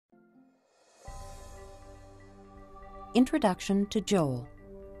Introduction to Joel.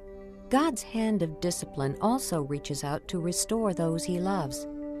 God's hand of discipline also reaches out to restore those he loves.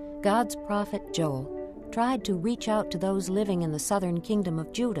 God's prophet Joel tried to reach out to those living in the southern kingdom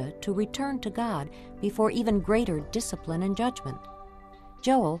of Judah to return to God before even greater discipline and judgment.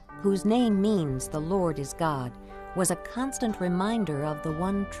 Joel, whose name means the Lord is God, was a constant reminder of the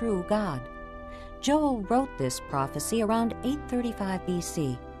one true God. Joel wrote this prophecy around 835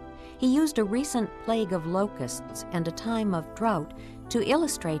 BC. He used a recent plague of locusts and a time of drought to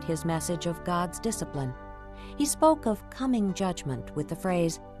illustrate his message of God's discipline. He spoke of coming judgment with the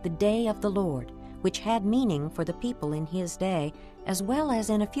phrase, "the day of the Lord," which had meaning for the people in his day as well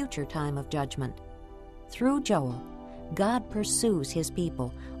as in a future time of judgment. Through Joel, God pursues his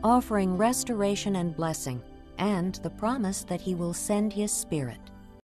people, offering restoration and blessing, and the promise that he will send his Spirit.